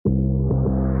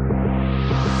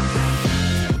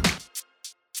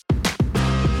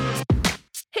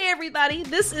everybody.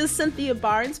 This is Cynthia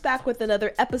Barnes back with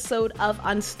another episode of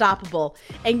Unstoppable.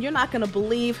 And you're not going to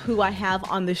believe who I have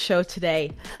on the show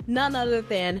today. None other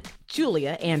than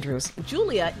Julia Andrews.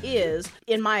 Julia is,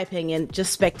 in my opinion,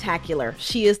 just spectacular.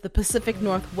 She is the Pacific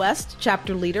Northwest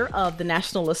chapter leader of the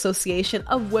National Association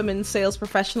of Women Sales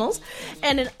Professionals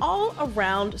and an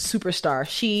all-around superstar.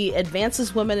 She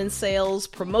advances women in sales,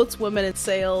 promotes women in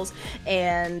sales,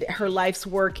 and her life's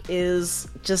work is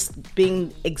just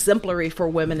being exemplary for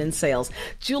women in sales.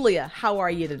 Julia, how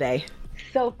are you today?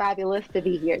 So fabulous to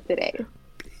be here today.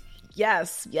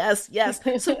 Yes.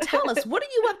 So tell us, what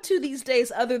are you up to these days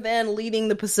other than leading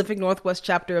the Pacific Northwest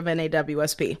chapter of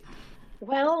NAWSP?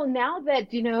 Well, now that,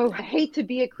 I hate to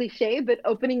be a cliche, but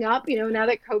opening up, now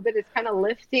that COVID is kind of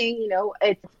lifting,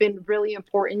 it's been really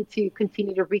important to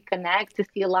continue to reconnect, to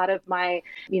see a lot of my,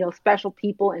 special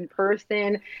people in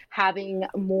person, having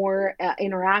more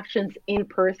interactions in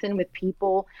person with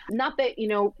people. Not that,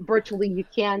 virtually you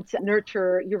can't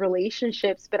nurture your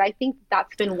relationships, but I think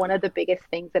that's been one of the biggest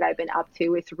things that I've been up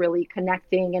to is really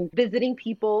connecting and visiting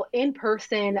people in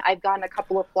person. I've gotten a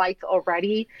couple of flights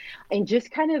already and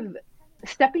just kind of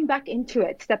stepping back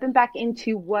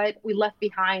into what we left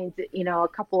behind, a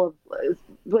couple of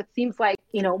what seems like,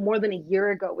 more than a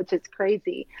year ago, which is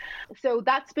crazy. So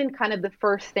that's been kind of the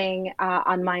first thing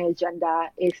on my agenda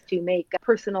is to make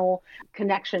personal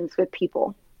connections with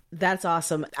people. That's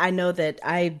awesome. I know that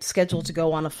I'm scheduled to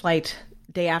go on a flight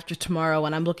day after tomorrow,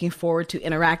 and I'm looking forward to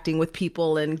interacting with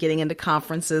people and getting into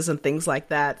conferences and things like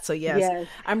that. So yes.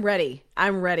 I'm ready.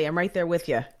 I'm right there with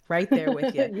you.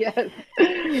 Yes.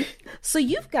 So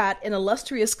you've got an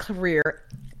illustrious career.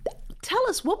 Tell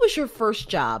us, what was your first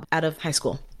job out of high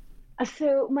school?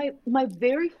 So my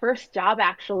very first job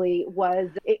actually was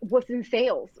in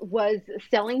sales, was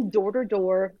selling door to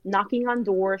door, knocking on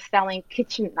doors, selling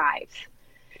kitchen knives.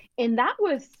 And that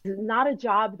was not a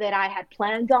job that I had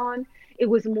planned on. It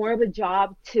was more of a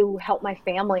job to help my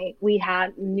family. We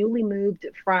had newly moved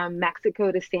from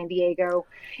Mexico to San Diego,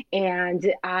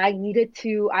 and I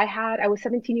was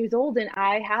 17 years old and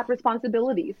I had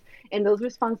responsibilities. And those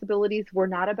responsibilities were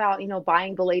not about,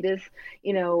 buying the latest,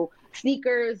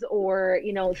 sneakers or,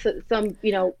 some,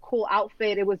 cool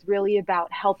outfit. It was really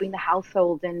about helping the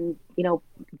household and,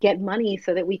 get money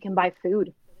so that we can buy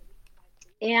food.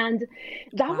 And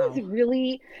that was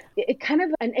really kind of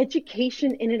an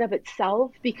education in and of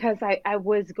itself, because I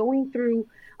was going through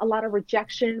a lot of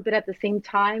rejection, but at the same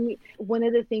time, one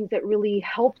of the things that really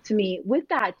helped me with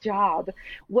that job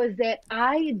was that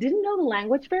I didn't know the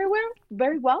language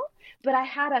very well, but I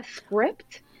had a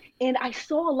script, and I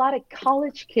saw a lot of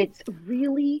college kids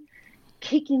really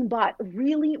kicking butt,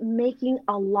 really making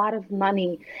a lot of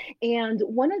money. And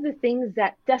one of the things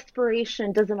that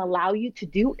desperation doesn't allow you to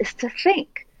do is to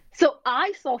think. So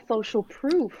I saw social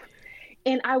proof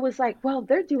and I was like, well,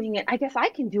 they're doing it. I guess I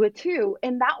can do it too.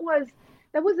 And that was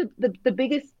the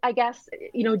biggest, I guess,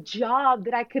 job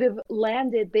that I could have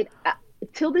landed that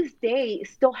till this day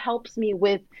still helps me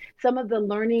with some of the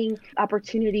learning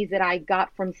opportunities that I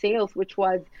got from sales, which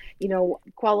was,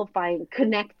 qualifying,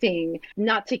 connecting,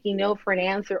 not taking no for an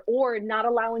answer, or not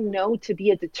allowing no to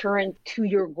be a deterrent to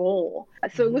your goal.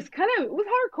 So it was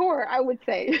hardcore, I would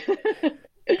say.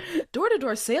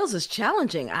 Door-to-door sales is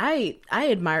challenging. I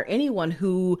admire anyone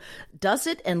who does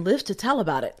it and lives to tell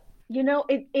about it.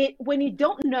 It when you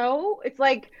don't know, it's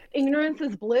like ignorance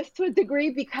is bliss to a degree,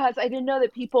 because I didn't know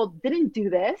that people didn't do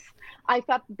this. I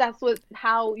thought that's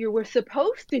how you were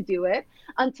supposed to do it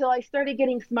until I started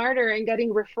getting smarter and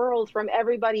getting referrals from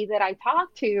everybody that I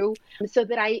talked to, so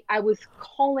that I was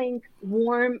calling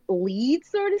warm leads,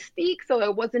 so to speak. So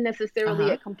it wasn't necessarily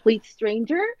a complete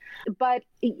stranger, but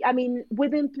I mean,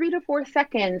 within 3 to 4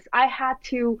 seconds, I had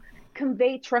to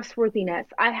convey trustworthiness.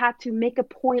 I had to make a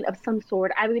point of some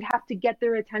sort. I would have to get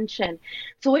their attention.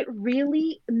 So it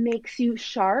really makes you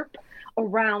sharp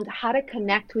around how to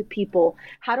connect with people,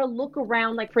 how to look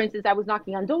around. Like, for instance, I was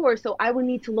knocking on doors, so I would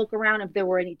need to look around if there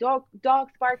were any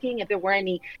dogs barking, if there were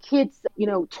any kids,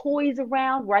 toys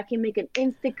around, where I can make an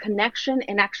instant connection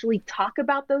and actually talk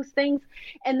about those things.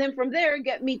 And then from there,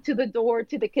 get me to the door,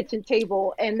 to the kitchen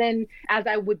table. And then as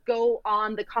I would go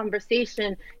on the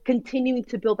conversation, continuing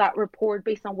to build that rapport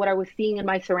based on what I was seeing in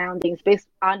my surroundings, based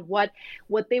on what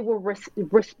they were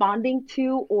responding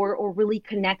to or really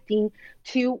connecting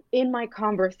to in my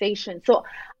conversation. So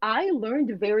I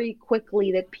learned very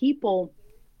quickly that people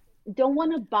don't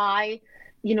want to buy,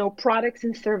 products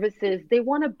and services. They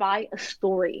want to buy a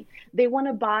story. They want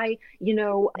to buy,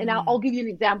 and I'll give you an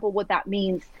example of what that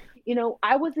means.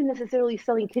 I wasn't necessarily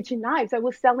selling kitchen knives. I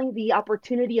was selling the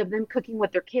opportunity of them cooking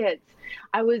with their kids.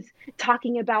 I was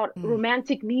talking about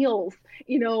romantic meals,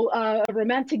 a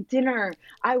romantic dinner.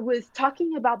 I was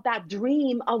talking about that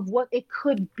dream of what it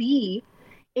could be.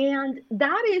 And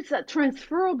that is a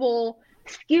transferable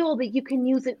skill that you can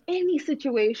use in any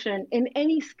situation, in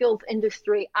any skills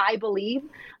industry, I believe,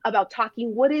 about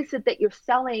talking what is it that you're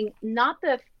selling, not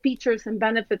the features and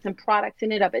benefits and products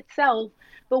in and of itself,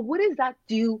 but what does that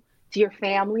do to your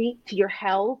family, to your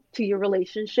health, to your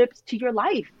relationships, to your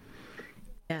life.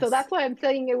 So Yes. that's why I'm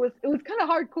saying it was kind of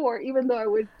hardcore, even though I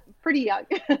was pretty young.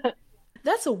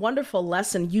 That's a wonderful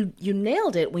lesson. You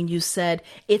nailed it when you said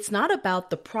it's not about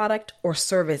the product or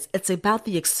service, it's about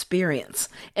the experience.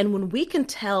 And when we can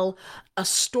tell a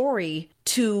story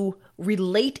to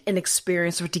relate an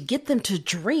experience or to get them to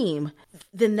dream,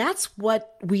 then that's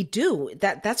what we do.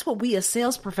 That's what we as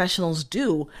sales professionals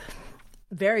do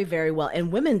very, very well.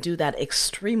 And women do that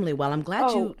extremely well. I'm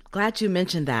glad you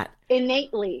mentioned that.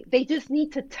 Innately. They just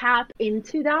need to tap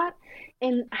into that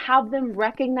and have them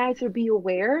recognize or be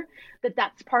aware that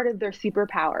that's part of their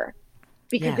superpower,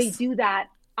 because they Yes. do that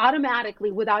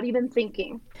automatically without even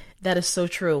thinking. That is so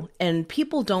true. And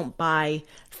people don't buy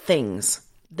things,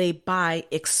 they buy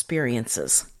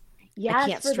experiences. I Yes,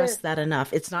 can't stress that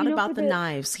enough. It's not for about the the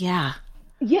knives. Yeah.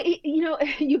 Yeah,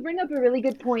 you bring up a really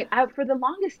good point. For the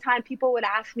longest time, people would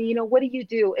ask me, what do you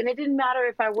do? And it didn't matter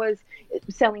if I was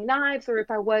selling knives or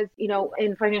if I was,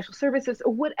 in financial services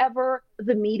or whatever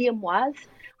the medium was.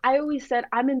 I always said,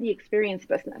 I'm in the experience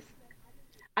business.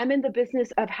 I'm in the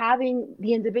business of having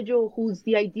the individual who's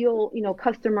the ideal,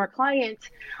 customer client,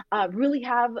 really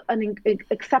have an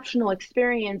exceptional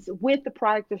experience with the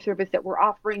product or service that we're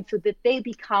offering, so that they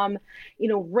become,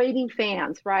 raving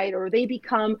fans, right? Or they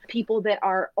become people that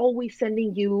are always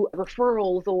sending you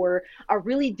referrals or are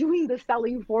really doing the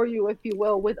selling for you, if you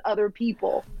will, with other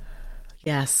people.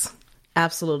 Yes.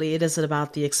 Absolutely. It is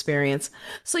about the experience.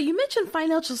 So you mentioned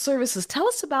financial services. Tell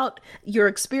us about your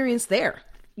experience there.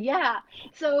 Yeah.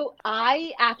 So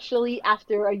I actually,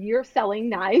 after a year selling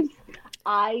knives,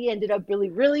 I ended up really,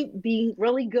 really being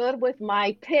really good with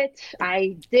my pitch.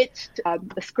 I ditched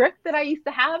the script that I used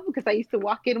to have, because I used to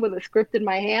walk in with a script in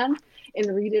my hand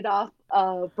and read it off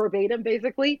verbatim,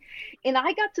 basically. And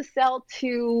I got to sell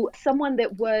to someone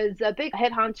that was a big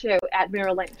head honcho at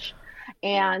Merrill Lynch.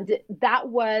 And that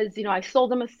was, I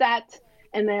sold them a set.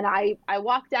 And then I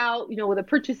walked out, with a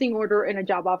purchasing order and a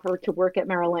job offer to work at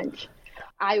Merrill Lynch.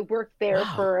 I worked there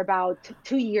Wow. for about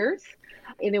 2 years,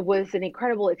 and it was an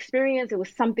incredible experience. It was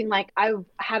something like I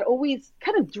had always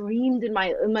kind of dreamed in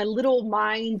my little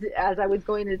mind as I was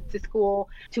going to school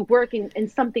to work in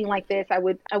something like this. I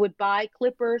would buy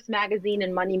Clippers magazine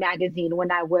and Money magazine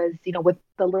when I was, with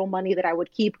the little money that I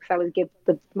would keep, because I would give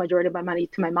the majority of my money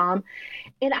to my mom.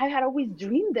 And I had always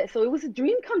dreamed this. So it was a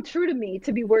dream come true to me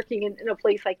to be working in a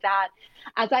place like that.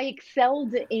 As I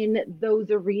excelled in those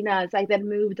arenas, I then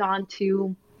moved on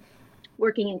to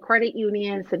working in credit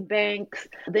unions and banks.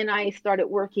 Then I started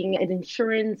working in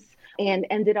insurance and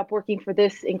ended up working for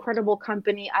this incredible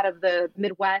company out of the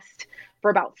Midwest for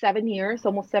about 7 years,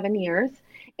 almost 7 years.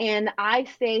 And I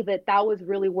say that that was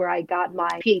really where I got my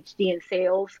PhD in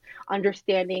sales,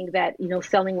 understanding that,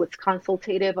 selling was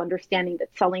consultative, understanding that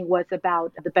selling was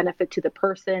about the benefit to the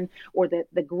person or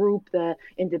the group, the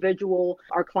individual.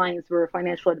 Our clients were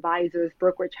financial advisors,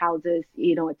 brokerage houses,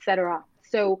 et cetera.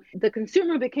 So the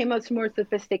consumer became much more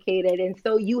sophisticated. And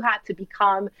so you had to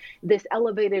become this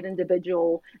elevated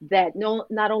individual that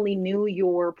not only knew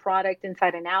your product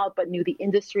inside and out, but knew the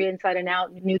industry inside and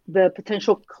out, knew the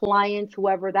potential clients,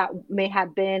 whoever that may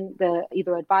have been, the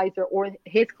either advisor or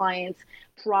his clients,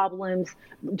 problems,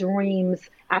 dreams,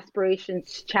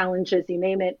 aspirations, challenges, you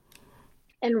name it,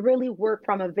 and really work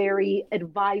from a very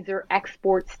advisor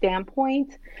export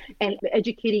standpoint and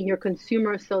educating your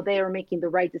consumers so they are making the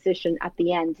right decision at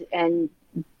the end and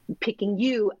picking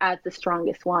you as the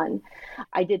strongest one.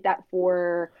 I did that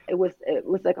it was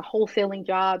like a wholesaling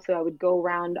job. So I would go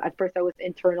around. At first I was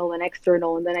internal and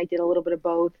external, and then I did a little bit of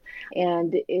both.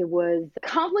 And it was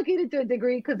complicated to a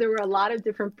degree because there were a lot of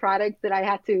different products that I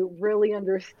had to really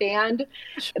understand.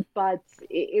 But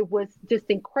it was just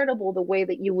incredible the way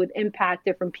that you would impact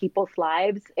different people's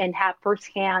lives and have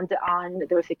firsthand on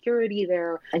their security,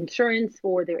 their insurance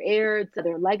for their heirs,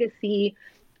 their legacy.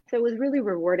 So it was really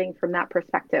rewarding from that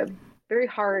perspective. Very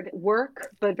hard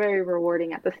work, but very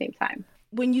rewarding at the same time.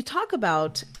 When you talk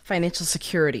about financial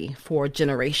security for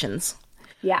generations,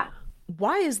 Yeah.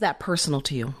 why is that personal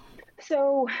to you?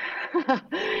 So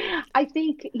I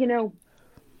think,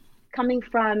 coming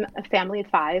from a family of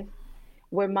five,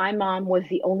 where my mom was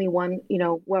the only one, at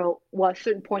a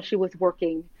certain point she was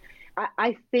working.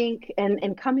 I think,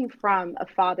 and coming from a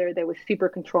father that was super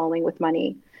controlling with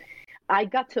money, I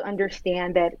got to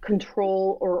understand that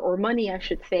control or money, I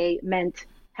should say, meant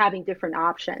having different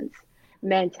options,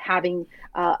 meant having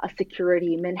a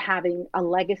security, meant having a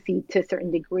legacy to a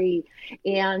certain degree.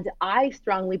 And I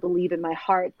strongly believe in my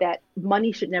heart that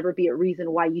money should never be a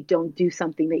reason why you don't do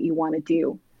something that you want to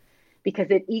do, because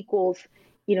it equals,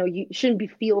 you shouldn't be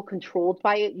feel controlled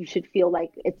by it. You should feel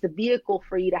like it's a vehicle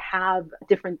for you to have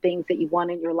different things that you want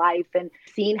in your life. And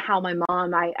seeing how my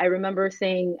mom, I remember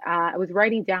saying, I was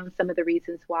writing down some of the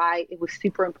reasons why it was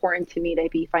super important to me to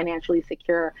be financially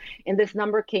secure. And this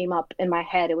number came up in my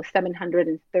head. It was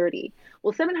 730.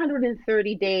 Well,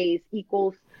 730 days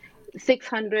equals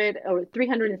 600 or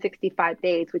 365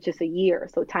 days, which is a year.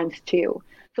 So times two.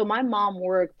 So my mom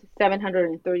worked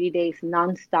 730 days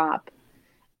nonstop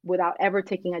without ever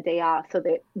taking a day off so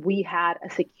that we had a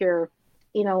secure,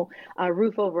 a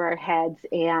roof over our heads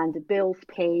and bills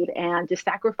paid, and just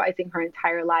sacrificing her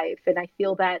entire life. And I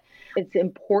feel that it's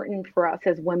important for us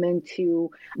as women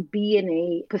to be in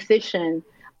a position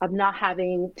of not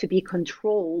having to be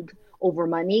controlled over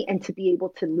money, and to be able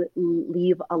to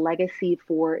leave a legacy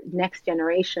for next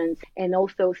generations, and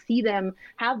also see them,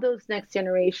 have those next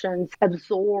generations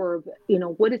absorb,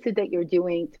 what is it that you're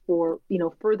doing for,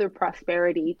 further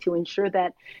prosperity, to ensure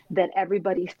that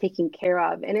everybody's taken care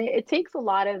of. And it takes a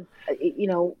lot of,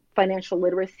 financial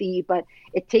literacy, but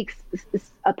it takes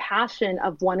a passion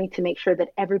of wanting to make sure that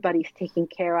everybody's taken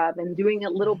care of, and doing it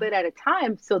a little bit at a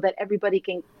time so that everybody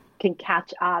can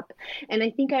catch up. And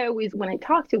I think I always, when I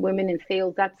talk to women in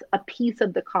sales, that's a piece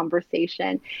of the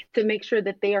conversation, to make sure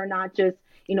that they are not just,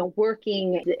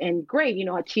 working and great,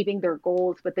 achieving their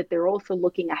goals, but that they're also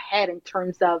looking ahead in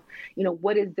terms of,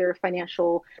 what is their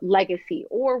financial legacy,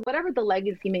 or whatever the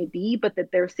legacy may be, but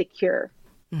that they're secure.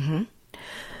 Mm-hmm.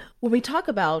 When we talk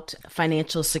about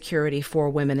financial security for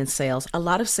women in sales, a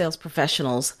lot of sales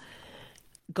professionals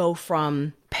go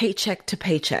from paycheck to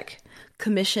paycheck.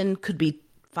 Commission could be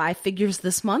 5 figures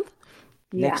this month.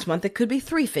 Yeah. Next month, it could be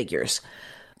 3 figures.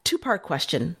 2-part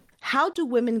question. How do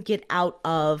women get out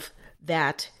of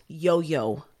that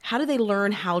yo-yo? How do they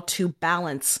learn how to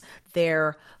balance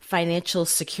their financial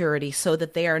security so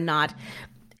that they are not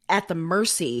at the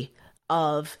mercy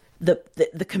of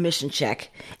the commission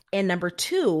check? And number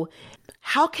 2,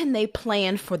 how can they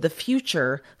plan for the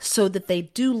future so that they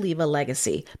do leave a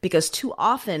legacy? Because too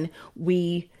often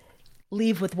we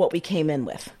leave with what we came in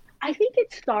with. I think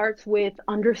it starts with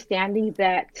understanding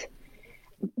that,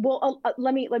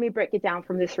 let me break it down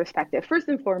from this perspective. First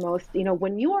and foremost,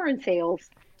 when you are in sales,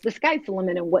 the sky's the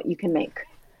limit in what you can make.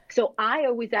 So I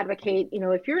always advocate,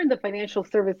 if you're in the financial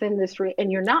service industry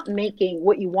and you're not making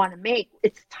what you want to make,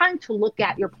 it's time to look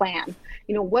at your plan.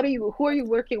 Who are you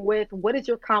working with? What does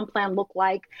your comp plan look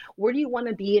like? Where do you want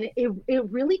to be? And it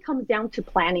really comes down to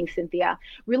planning, Cynthia,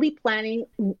 really planning.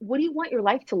 What do you want your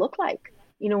life to look like?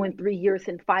 In 3 years,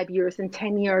 in 5 years, in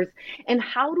 10 years, and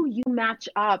how do you match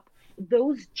up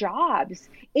those jobs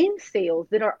in sales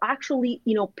that are actually,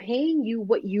 paying you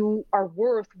what you are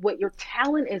worth, what your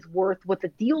talent is worth, what the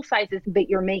deal sizes that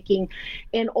you're making,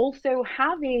 and also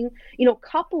having,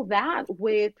 couple that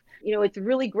with, it's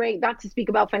really great not to speak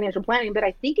about financial planning, but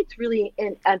I think it's really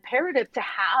imperative to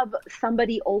have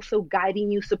somebody also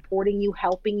guiding you, supporting you,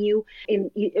 helping you.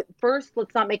 And first,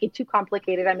 let's not make it too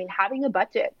complicated. I mean, having a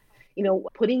budget.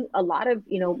 Putting a lot of,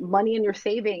 money in your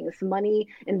savings,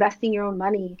 investing your own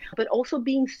money, but also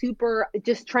being super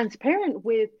just transparent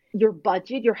with your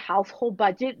budget, your household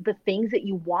budget, the things that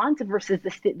you want versus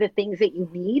the things that you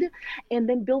need, and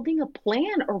then building a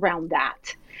plan around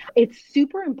that. It's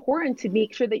super important to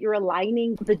make sure that you're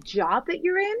aligning the job that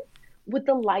you're in with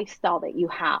the lifestyle that you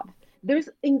have. There's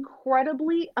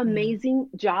incredibly amazing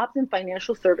jobs in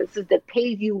financial services that pay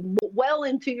you well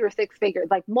into your 6 figures,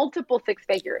 like multiple 6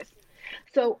 figures.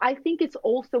 So I think it's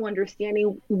also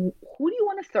understanding, who do you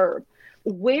want to serve?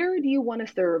 Where do you want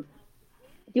to serve?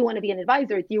 Do you want to be an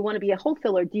advisor? Do you want to be a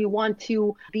wholesaler? Do you want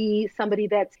to be somebody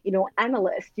that's,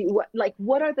 analyst?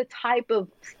 What are the type of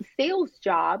sales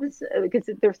jobs? Because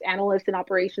there's analysts and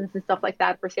operations and stuff like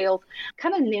that for sales,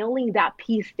 kind of nailing that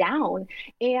piece down.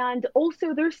 And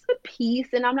also there's a piece,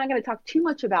 and I'm not going to talk too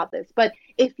much about this, but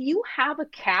if you have a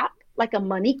cap, like a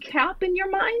money cap in your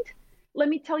mind, let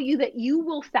me tell you that you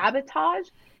will sabotage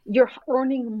you're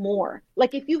earning more.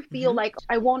 Like if you feel like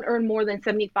I won't earn more than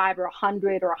 75 or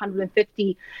 100 or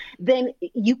 150, then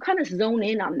you kind of zone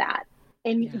in on that.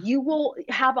 And you will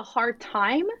have a hard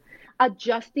time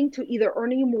adjusting to either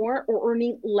earning more or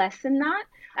earning less than that.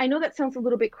 I know that sounds a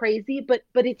little bit crazy, but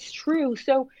it's true.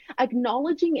 So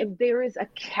acknowledging if there is a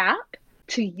cap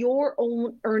to your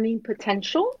own earning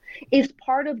potential is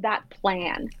part of that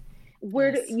plan.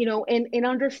 Where Yes. to, and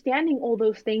understanding all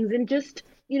those things, and just,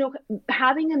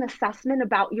 having an assessment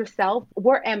about yourself.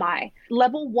 Where am I?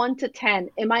 Level 1 to 10.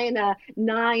 Am I in a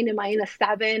 9? Am I in a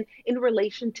 7 in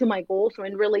relation to my goals, or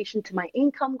in relation to my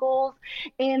income goals?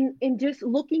 And just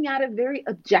looking at it very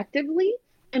objectively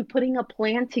and putting a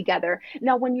plan together.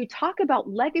 Now, when you talk about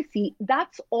legacy,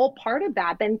 that's all part of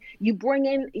that. Then you bring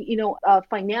in, a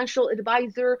financial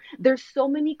advisor. There's so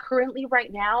many currently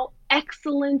right now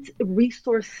excellent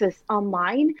resources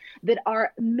online that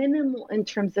are minimal in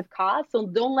terms of cost. So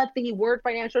don't let the word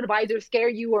financial advisor scare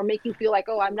you or make you feel like,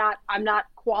 oh, I'm not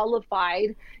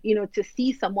qualified, to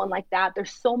see someone like that.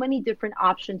 There's so many different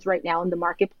options right now in the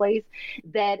marketplace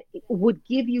that would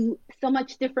give you so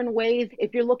much different ways.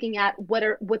 If you're looking at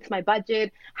what's my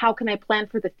budget, how can I plan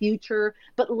for the future?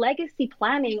 But legacy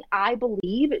planning, I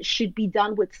believe, should be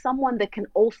done with someone that can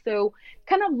also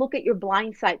kind of look at your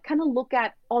blind side, kind of look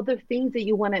at other things that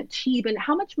you want to achieve, and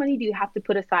how much money do you have to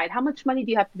put aside? How much money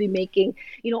do you have to be making?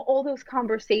 All those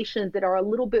conversations that are a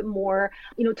little bit more,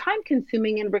 time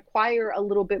consuming and require a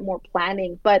little bit more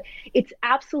planning. But it's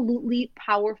absolutely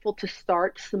powerful to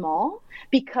start small,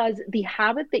 because the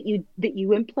habit that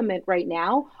you implement right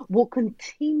now will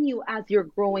continue as you're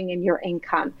growing in your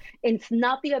income. And it's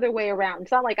not the other way around.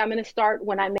 It's not like I'm going to start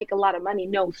when I make a lot of money.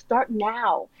 No, start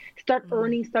now. Start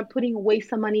earning, start putting away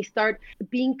some money, start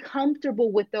being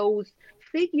comfortable with those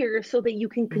figures, so that you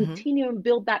can continue and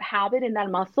build that habit and that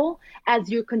muscle as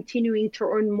you're continuing to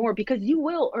earn more, because you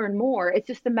will earn more. It's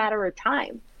just a matter of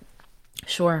time.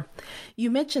 Sure.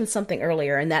 You mentioned something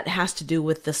earlier, and that has to do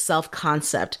with the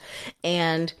self-concept.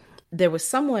 And there was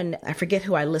someone, I forget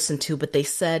who I listened to, but they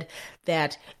said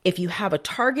that if you have a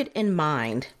target in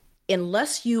mind,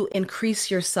 unless you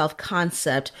increase your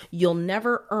self-concept, you'll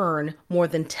never earn more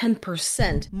than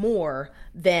 10% more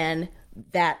than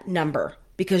that number,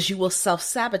 because you will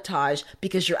self-sabotage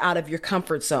because you're out of your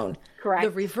comfort zone. Correct.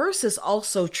 The reverse is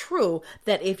also true,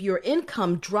 that if your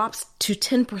income drops to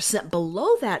 10%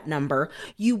 below that number,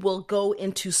 you will go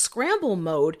into scramble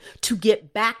mode to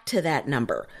get back to that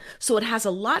number. So it has a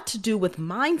lot to do with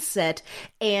mindset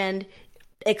and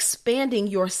expanding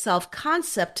your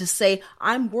self-concept to say,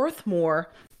 I'm worth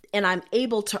more and I'm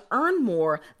able to earn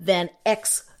more than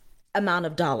X amount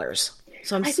of dollars.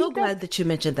 So I'm so glad that you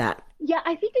mentioned that. Yeah,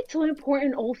 I think it's so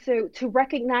important also to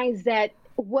recognize that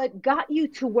what got you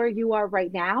to where you are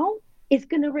right now is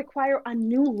going to require a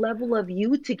new level of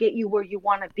you to get you where you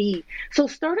want to be. So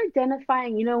start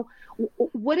identifying,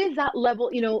 what is that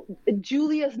level,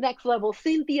 Julia's next level,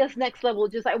 Cynthia's next level.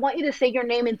 Just, I want you to say your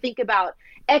name and think about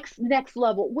X next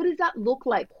level. What does that look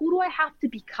like? Who do I have to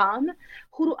become?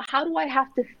 How do I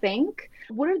have to think?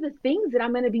 What are the things that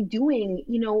I'm going to be doing,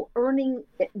 earning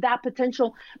that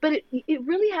potential? But it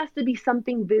really has to be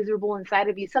something visible inside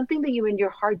of you, something that you in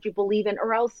your heart you believe in,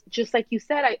 or else, just like you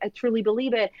said, I truly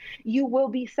believe it, you will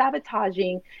be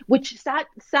sabotaging, which that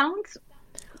sounds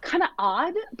kind of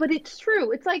odd, but it's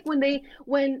true. It's like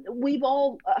when we've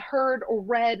all heard or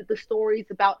read the stories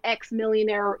about X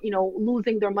millionaire,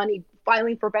 losing their money,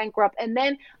 filing for bankrupt, and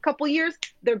then a couple years,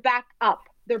 they're back up.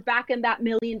 They're back in that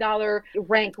 $1 million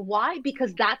rank. Why?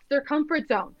 Because that's their comfort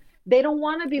zone. They don't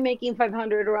want to be making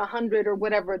 500 or 100 or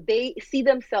whatever. They see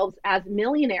themselves as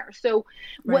millionaires. So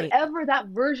whatever that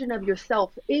version of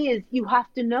yourself is, you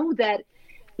have to know that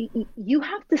you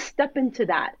have to step into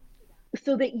that,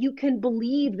 so that you can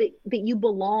believe that you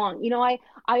belong.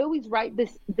 I always write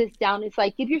this down. It's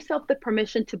like, give yourself the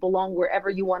permission to belong wherever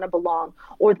you want to belong,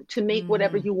 or to make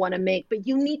whatever you want to make. But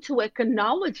you need to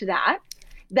acknowledge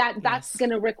that's going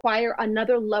to require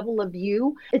another level of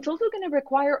you. It's also going to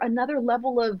require another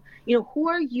level of, who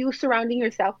are you surrounding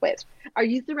yourself with? Are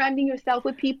you surrounding yourself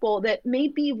with people that may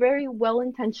be very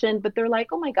well-intentioned, but they're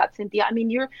like, oh my God, Cynthia, I mean,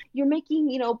 you're making,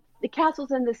 the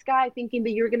castles in the sky, thinking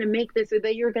that you're going to make this, or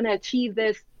that you're going to achieve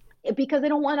this, because they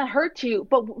don't want to hurt you.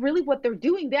 But really what they're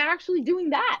doing, they're actually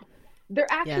doing that.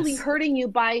 They're actually hurting you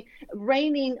by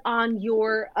raining on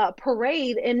your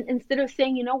parade. And instead of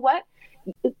saying, you know what,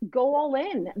 go all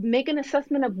in, make an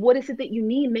assessment of what is it that you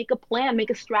need, make a plan, make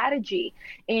a strategy,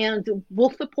 and we'll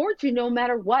support you no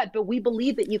matter what. But we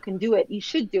believe that you can do it. You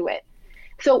should do it.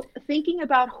 So thinking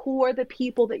about who are the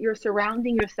people that you're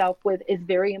surrounding yourself with is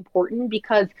very important,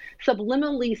 because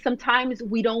subliminally, sometimes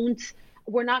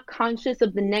we're not conscious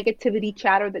of the negativity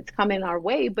chatter that's coming our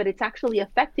way, but it's actually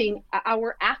affecting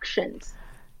our actions.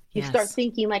 You start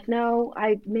thinking like, no,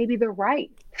 maybe they're right.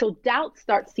 So doubt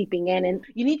starts seeping in, and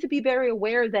you need to be very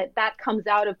aware that comes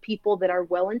out of people that are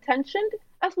well-intentioned,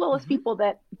 as well as people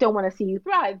that don't want to see you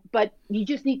thrive. But you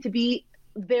just need to be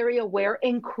very aware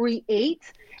and create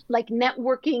like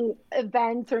networking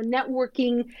events or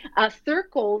networking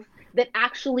circles that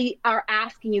actually are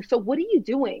asking you, so what are you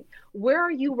doing? Where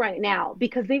are you right now?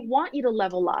 Because they want you to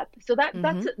level up. So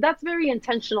that's very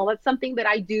intentional. That's something that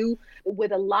I do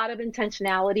with a lot of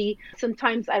intentionality.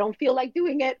 Sometimes I don't feel like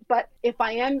doing it, but if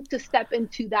I am to step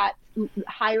into that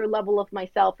higher level of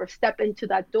myself or step into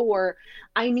that door,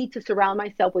 I need to surround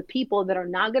myself with people that are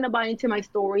not going to buy into my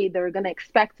story. They're going to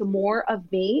expect more of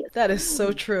me. That is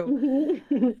so true.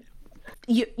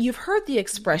 You've heard the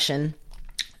expression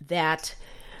that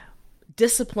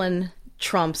discipline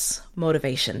trumps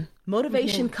motivation.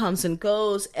 Motivation comes and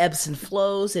goes, ebbs and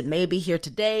flows. It may be here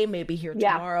today, maybe here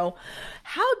tomorrow.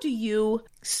 How do you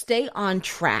stay on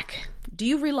track? Do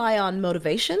you rely on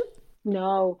motivation?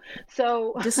 No.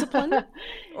 So discipline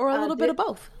or a little bit of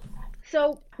both?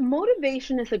 So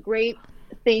motivation is a great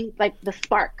thing, like the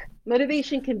spark.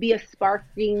 Motivation can be a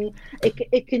sparking,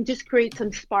 it can just create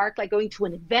some spark, like going to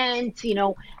an event,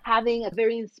 having a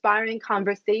very inspiring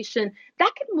conversation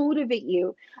that can motivate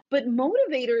you. But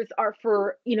motivators are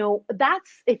for, that's,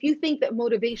 if you think that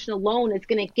motivation alone is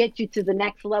going to get you to the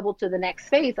next level, to the next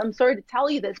phase, I'm sorry to tell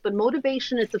you this, but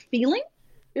motivation is a feeling.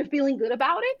 You're feeling good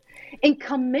about it. And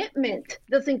commitment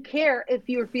doesn't care if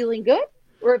you're feeling good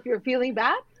or if you're feeling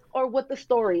bad or what the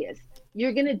story is.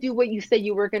 You're going to do what you said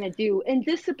you were going to do. And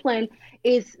discipline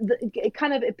is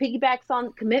it piggybacks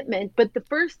on commitment. But the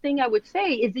first thing I would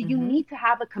say is that you need to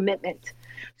have a commitment.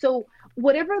 So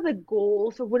whatever the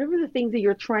goals or whatever the things that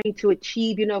you're trying to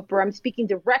achieve, I'm speaking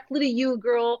directly to you,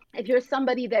 girl. If you're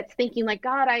somebody that's thinking like,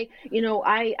 God, I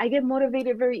get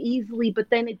motivated very easily, but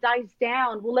then it dies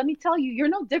down. Well, let me tell you, you're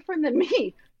no different than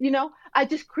me. I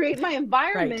just create my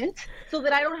environment so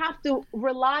that I don't have to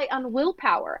rely on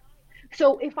willpower.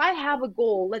 So if I have a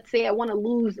goal, let's say I want to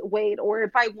lose weight, or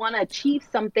if I want to achieve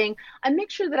something, I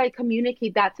make sure that I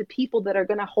communicate that to people that are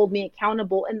going to hold me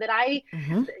accountable, and that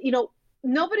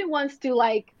nobody wants to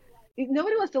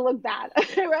look bad,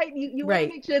 right? You want to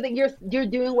make sure that you're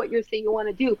doing what you're saying you want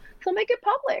to do. So make it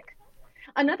public.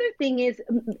 Another thing is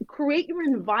create your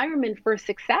environment for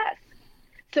success.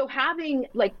 So having,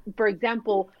 like, for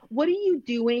example, what are you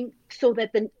doing so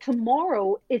that the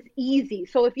tomorrow is easy?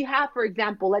 So if you have, for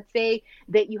example, let's say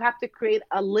that you have to create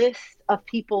a list of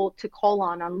people to call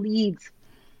on leads.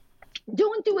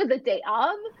 Don't do it the day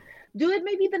of. Do it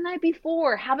maybe the night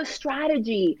before. Have a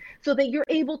strategy so that you're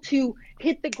able to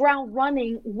hit the ground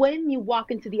running when you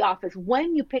walk into the office,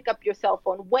 when you pick up your cell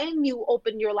phone, when you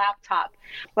open your laptop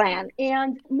plan.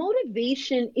 And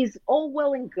motivation is all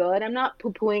well and good. I'm not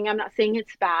poo-pooing. I'm not saying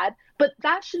it's bad, but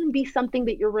that shouldn't be something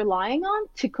that you're relying on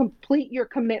to complete your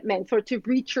commitments or to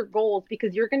reach your goals,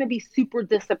 because you're going to be super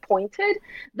disappointed.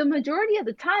 The majority of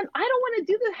the time, I don't want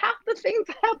to do half the things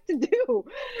I have to do.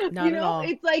 Not at all.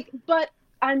 It's like, but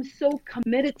I'm so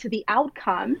committed to the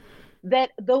outcome that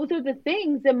those are the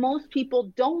things that most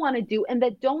people don't want to do and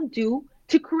that don't do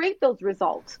to create those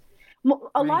results.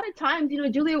 A lot of times,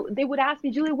 Julia, they would ask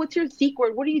me, Julia, what's your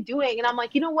secret? What are you doing? And I'm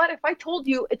like, you know what? If I told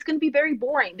you, it's going to be very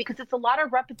boring, because it's a lot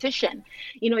of repetition.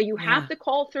 You have to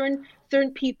call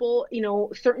certain people,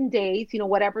 certain days,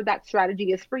 whatever that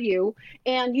strategy is for you.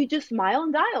 And you just smile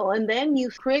and dial. And then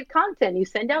you create content, you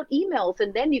send out emails,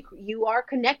 and then you are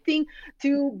connecting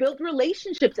to build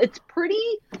relationships. It's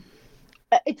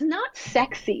not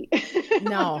sexy.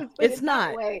 No, it's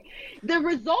not. The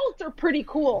results are pretty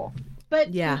cool,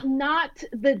 but not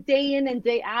the day in and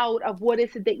day out of what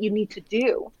is it that you need to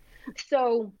do.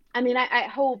 So, I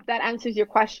hope that answers your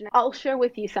question. I'll share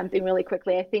with you something really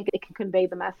quickly. I think it can convey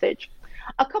the message.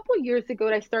 A couple of years ago,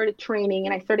 I started training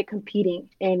and I started competing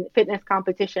in fitness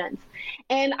competitions.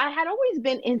 And I had always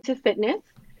been into fitness,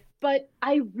 but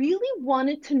I really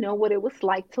wanted to know what it was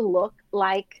like to look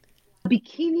like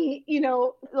bikini,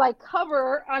 like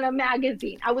cover on a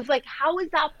magazine. I was like, how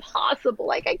is that possible?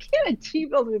 Like, I can't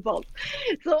achieve those results.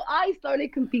 So I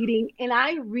started competing and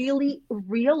I really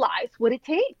realized what it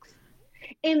takes.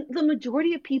 And the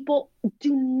majority of people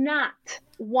do not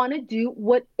want to do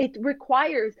what it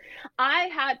requires. I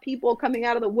had people coming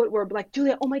out of the woodwork like,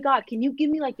 Julia, oh my God, can you give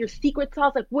me like your secret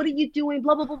sauce? Like, what are you doing?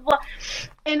 Blah, blah, blah, blah.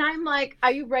 And I'm like,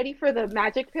 are you ready for the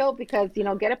magic pill? Because,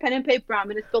 get a pen and paper. I'm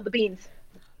going to spill the beans.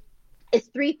 It's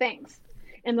 3 things.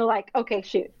 And they're like, okay,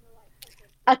 shoot.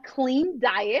 A clean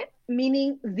diet,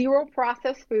 meaning 0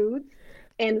 processed foods.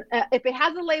 And if it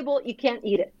has a label, you can't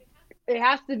eat it. It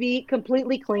has to be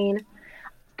completely clean.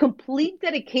 Complete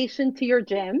dedication to your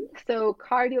gym. So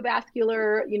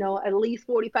cardiovascular, at least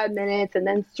 45 minutes, and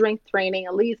then strength training,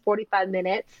 at least 45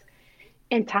 minutes,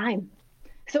 and time.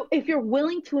 So if you're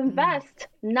willing to invest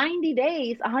 90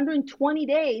 days, 120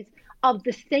 days of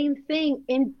the same thing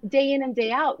in and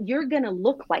day out, you're going to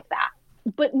look like that.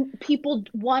 But people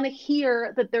want to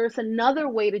hear that there's another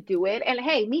way to do it. And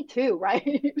hey, me too,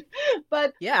 right?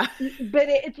 but Yeah. but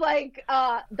it's like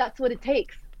that's what it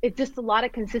takes. It's just a lot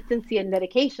of consistency and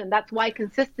dedication. That's why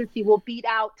consistency will beat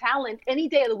out talent any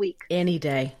day of the week. Any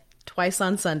day. Twice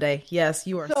on Sunday. Yes,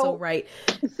 you are so right.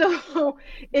 So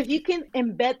if you can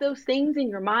embed those things in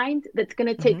your mind, that's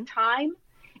going to take time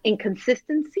and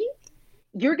consistency,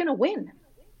 you're going to win.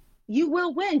 You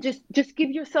will win. Just give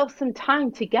yourself some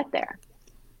time to get there.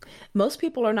 Most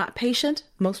people are not patient.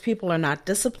 Most people are not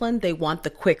disciplined. They want the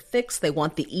quick fix. They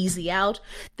want the easy out.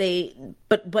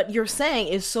 But what you're saying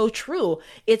is so true.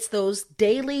 It's those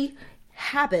daily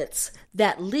habits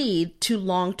that lead to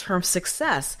long-term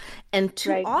success. And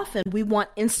too often we want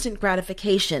instant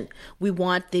gratification. We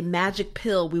want the magic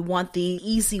pill. We want the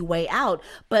easy way out.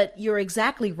 But you're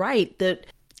exactly right that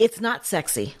it's not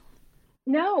sexy.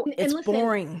 No, it's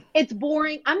boring. It's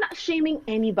boring. I'm not shaming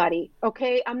anybody.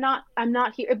 Okay. I'm not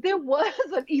here. If there was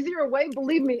an easier way,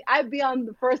 believe me, I'd be on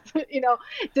the first,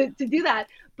 to do that.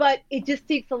 But it just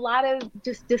takes a lot of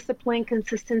just discipline,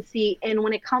 consistency. And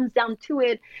when it comes down to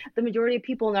it, the majority of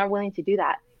people are not willing to do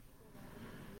that.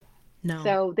 No.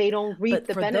 So they don't reap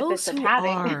the benefits of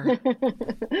having.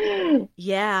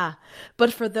 Yeah.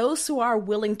 But for those who are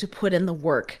willing to put in the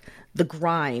work, the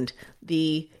grind,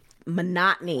 the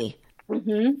monotony,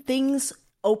 things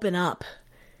open up.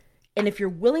 And if you're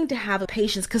willing to have a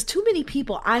patience, because too many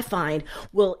people I find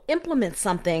will implement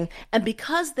something, and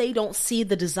because they don't see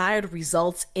the desired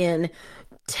results in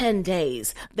 10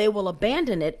 days, they will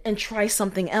abandon it and try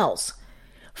something else.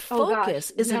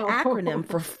 Focus is an acronym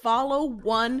for follow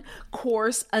one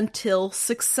course until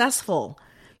successful.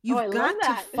 You've got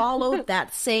to follow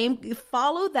that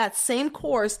same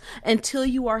course until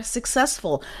you are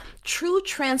successful. True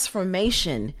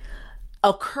transformation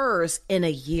occurs in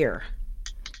a year.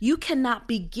 You cannot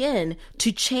begin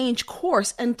to change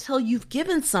course until you've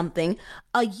given something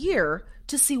a year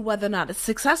to see whether or not it's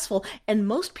successful. And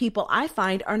most people I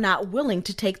find are not willing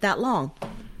to take that long.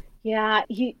 Yeah,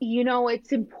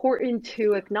 it's important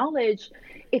to acknowledge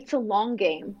it's a long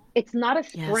game. It's not a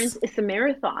sprint, it's a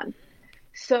marathon.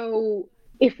 So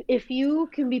if you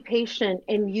can be patient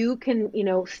and you can,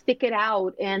 stick it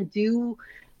out and do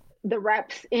the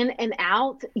reps in and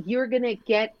out, you're going to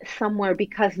get somewhere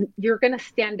because you're going to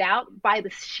stand out by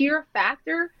the sheer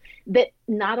factor that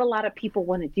not a lot of people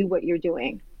want to do what you're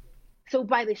doing. So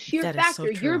by the sheer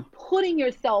factor, you're putting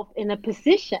yourself in a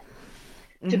position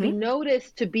to be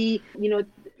noticed, to be,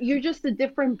 you're just a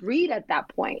different breed at that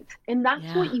point. And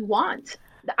that's what you want.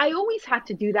 I always had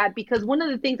to do that because one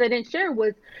of the things I didn't share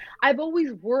was I've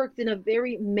always worked in a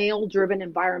very male-driven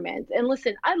environment. And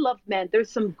listen, I love men.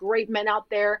 There's some great men out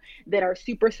there that are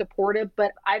super supportive,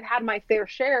 but I've had my fair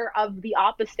share of the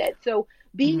opposite. So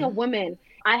being a woman,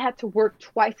 I had to work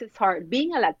twice as hard.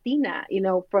 Being a Latina,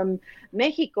 from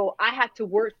Mexico, I had to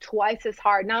work twice as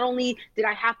hard. Not only did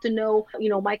I have to know,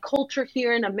 my culture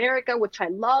here in America, which I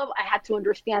love, I had to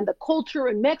understand the culture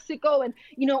in Mexico. And,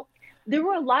 there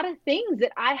were a lot of things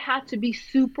that I had to be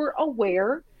super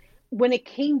aware when it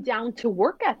came down to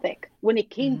work ethic, when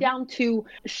it came down to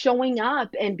showing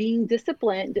up and being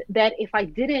disciplined, that if I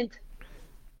didn't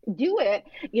do it,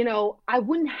 I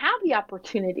wouldn't have the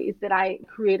opportunities that I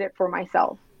created for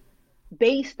myself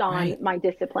based on my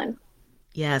discipline.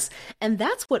 Yes. And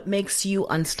that's what makes you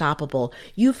unstoppable.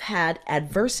 You've had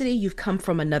adversity. You've come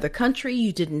from another country.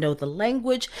 You didn't know the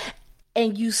language,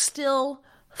 and you still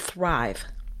thrive.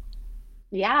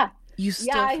 Yeah. You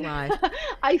still thrive.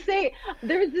 I say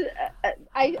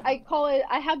I call it,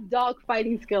 I have dog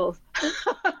fighting skills.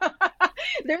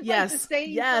 There's like the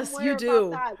saying you do.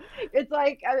 That. It's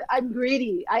like I'm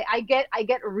greedy. I get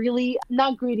really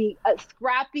not greedy,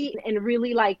 scrappy, and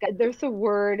really like there's a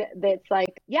word that's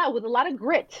like with a lot of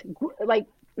grit, like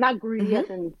not greedy as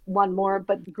in one more,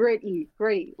 but gritty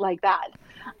like that.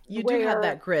 You do have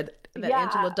that grit that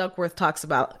Angela Duckworth talks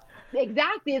about.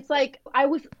 Exactly. It's like I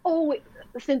was always,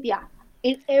 Cynthia,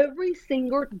 in every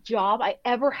single job I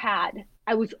ever had,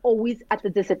 I was always at the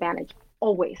disadvantage,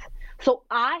 always. So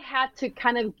I had to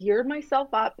kind of gear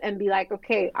myself up and be like,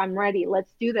 okay, I'm ready.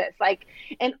 Let's do this.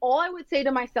 And all I would say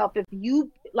to myself, if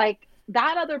you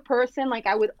that other person,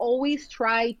 I would always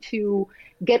try to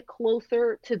get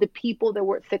closer to the people that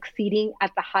were succeeding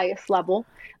at the highest level,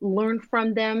 learn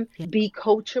from them, be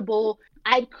coachable,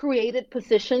 I've created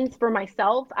positions for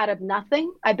myself out of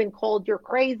nothing. I've been called, "You're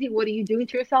crazy. What are you doing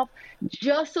to yourself?"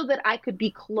 Just so that I could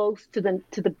be close to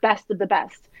the best of the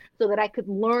best, so that I could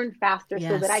learn faster,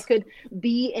 so that I Yes. could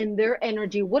be in their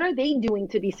energy. What are they doing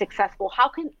to be successful? How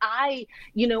can I,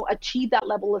 achieve that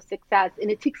level of success? And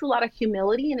it takes a lot of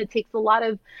humility, and it takes a lot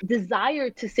of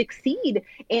desire to succeed,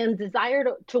 and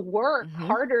desire to work Hmm.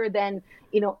 harder than,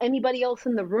 anybody else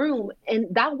in the room. And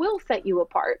that will set you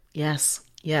apart. Yes.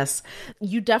 Yes.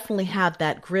 You definitely have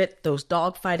that grit, those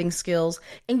dogfighting skills,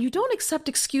 and you don't accept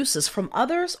excuses from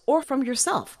others or from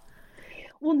yourself.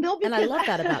 Well, no, And I because love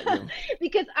that about you.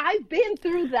 because I've been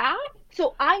through that,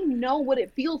 so I know what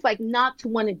it feels like not to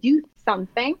want to do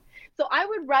something. So I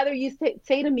would rather you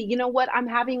say to me, "You know what? I'm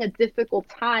having a difficult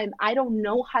time. I don't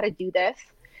know how to do this.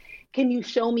 Can you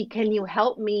show me? Can you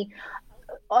help me?"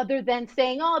 Other than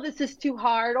saying, "Oh, this is too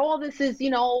hard. Oh, this is,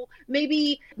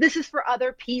 maybe this is for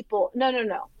other people." No, no,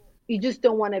 no. You just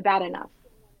don't want it bad enough.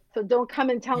 So don't come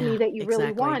and tell me Yeah, that you really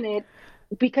exactly. want it,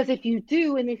 because if you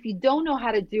do, and if you don't know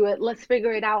how to do it, let's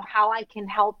figure it out how I can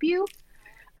help you.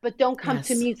 But don't come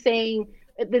to Yes. me saying,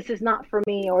 "This is not for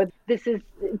me," or this is,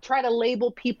 try to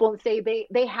label people and say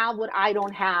they have what I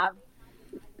don't have,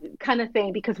 kind of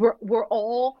thing, because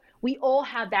we all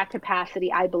have that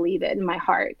capacity. I believe it in my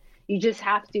heart. You just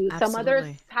have to. Some others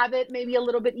Absolutely. have it maybe a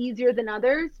little bit easier than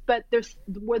others, but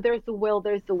where there's the will,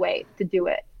 there's the way to do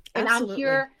it. And I'm Absolutely.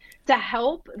 here to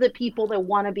help the people that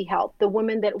want to be helped, the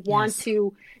women that want Yes.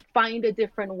 to find a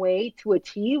different way to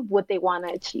achieve what they want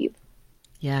to achieve.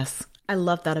 Yes. I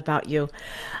love that about you.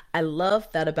 I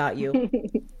love that about you.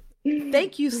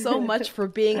 Thank you so much for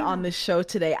being on the show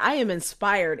today. I am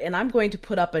inspired, and I'm going to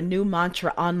put up a new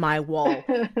mantra on my wall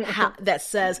that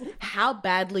says, "How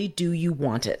badly do you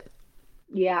want it?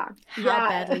 Yeah. How Yeah.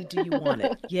 badly do you want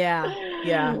it?" Yeah.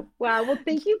 Yeah. Wow. Well,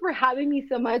 thank you for having me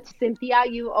so much, Cynthia.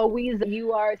 You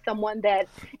are someone that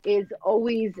is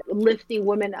always lifting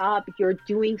women up. You're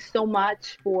doing so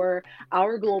much for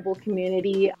our global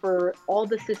community, for all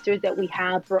the sisters that we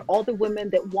have, for all the women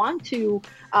that want to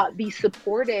be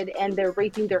supported, and they're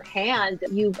raising their hand.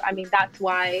 I mean, that's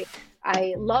why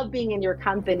I love being in your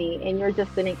company, and you're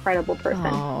just an incredible person.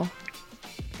 Oh,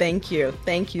 thank you.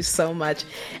 Thank you so much.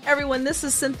 Everyone, this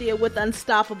is Cynthia with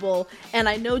Unstoppable. And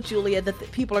I know, Julia, that the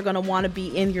people are going to want to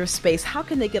be in your space. How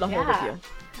can they get a hold of Yeah. you?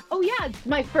 Oh, yeah. It's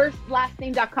my first last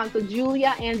name.com. So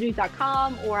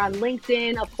juliaandrews.com, or on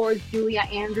LinkedIn, of course, Julia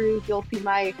Andrews. You'll see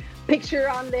my picture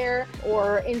on there,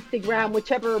 or Instagram,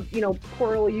 whichever,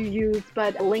 portal you use.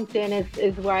 But LinkedIn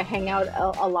is where I hang out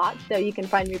a lot. So you can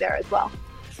find me there as well.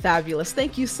 Fabulous.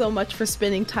 Thank you so much for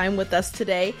spending time with us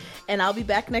today. And I'll be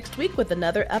back next week with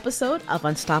another episode of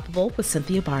Unstoppable with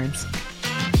Cynthia Barnes.